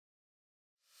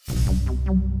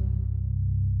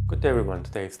Good day everyone,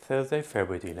 today is Thursday,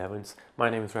 February the 11th. My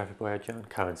name is Rafi Boyajan,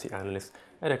 currency analyst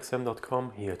at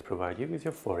xm.com, here to provide you with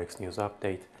your Forex news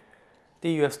update.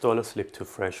 The US dollar slipped to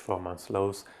fresh 4-month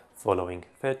lows following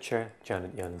Fed Chair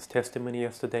Janet Yellen's testimony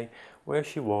yesterday, where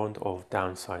she warned of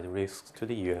downside risks to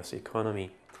the US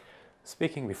economy.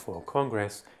 Speaking before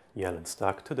Congress, Yellen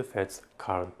stuck to the Fed's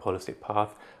current policy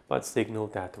path but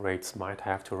signaled that rates might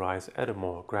have to rise at a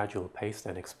more gradual pace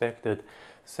than expected,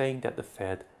 saying that the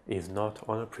Fed is not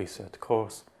on a preset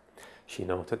course. She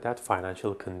noted that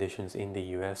financial conditions in the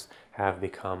US have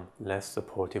become less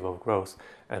supportive of growth,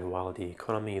 and while the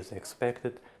economy is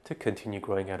expected to continue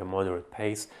growing at a moderate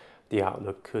pace, the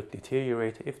outlook could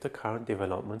deteriorate if the current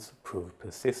developments prove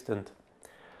persistent.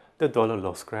 The dollar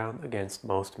lost ground against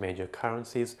most major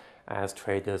currencies as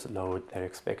traders lowered their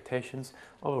expectations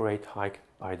of a rate hike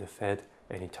by the Fed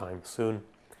anytime soon.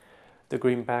 The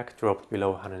greenback dropped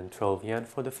below 112 yen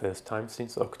for the first time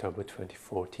since October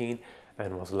 2014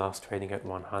 and was last trading at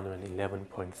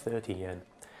 111.30 yen.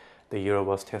 The euro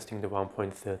was testing the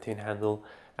 1.13 handle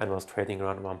and was trading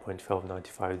around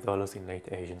 $1.1295 in late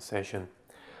Asian session.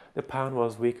 The pound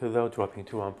was weaker though, dropping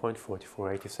to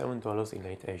 $1.4487 in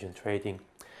late Asian trading.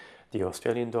 The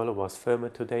Australian dollar was firmer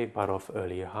today but off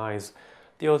earlier highs.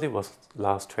 The Aussie was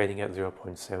last trading at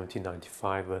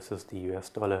 0.7095 versus the US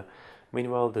dollar.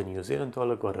 Meanwhile, the New Zealand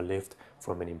dollar got a lift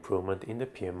from an improvement in the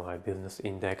PMI business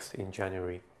index in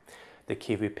January. The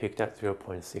Kiwi peaked at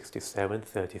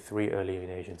 0.6733 earlier in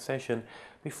Asian session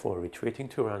before retreating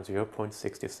to around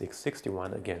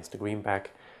 0.6661 against the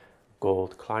greenback.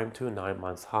 Gold climbed to 9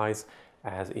 months highs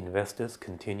as investors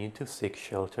continued to seek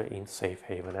shelter in safe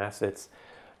haven assets.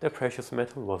 The precious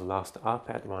metal was last up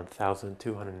at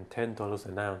 $1,210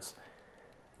 an ounce.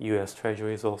 US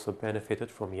Treasuries also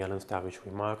benefited from Yellen's dovish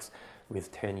remarks,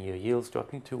 with 10-year yields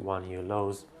dropping to 1-year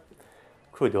lows.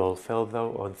 Crude oil fell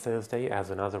though on Thursday as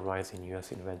another rise in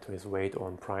US inventories weighed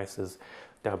on prices.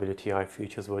 WTI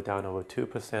futures were down over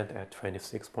 2% at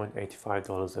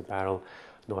 $26.85 a barrel,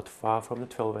 not far from the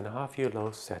 12.5-year low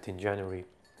set in January.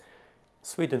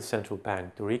 Sweden's central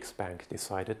bank, the Riksbank,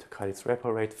 decided to cut its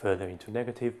repo rate further into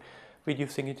negative,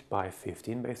 reducing it by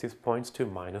 15 basis points to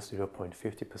minus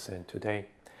 0.50% today.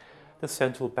 The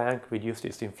central bank reduced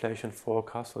its inflation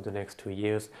forecast for the next 2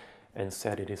 years and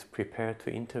said it is prepared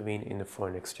to intervene in the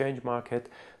foreign exchange market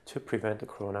to prevent the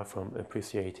krona from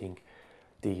appreciating.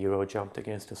 The euro jumped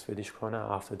against the Swedish krona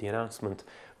after the announcement,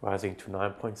 rising to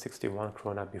 9.61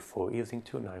 krona before easing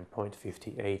to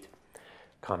 9.58.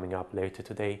 Coming up later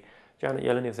today, Janet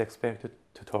Yellen is expected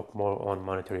to talk more on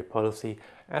monetary policy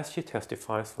as she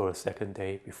testifies for a second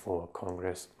day before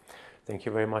Congress. Thank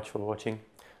you very much for watching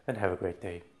and have a great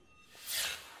day.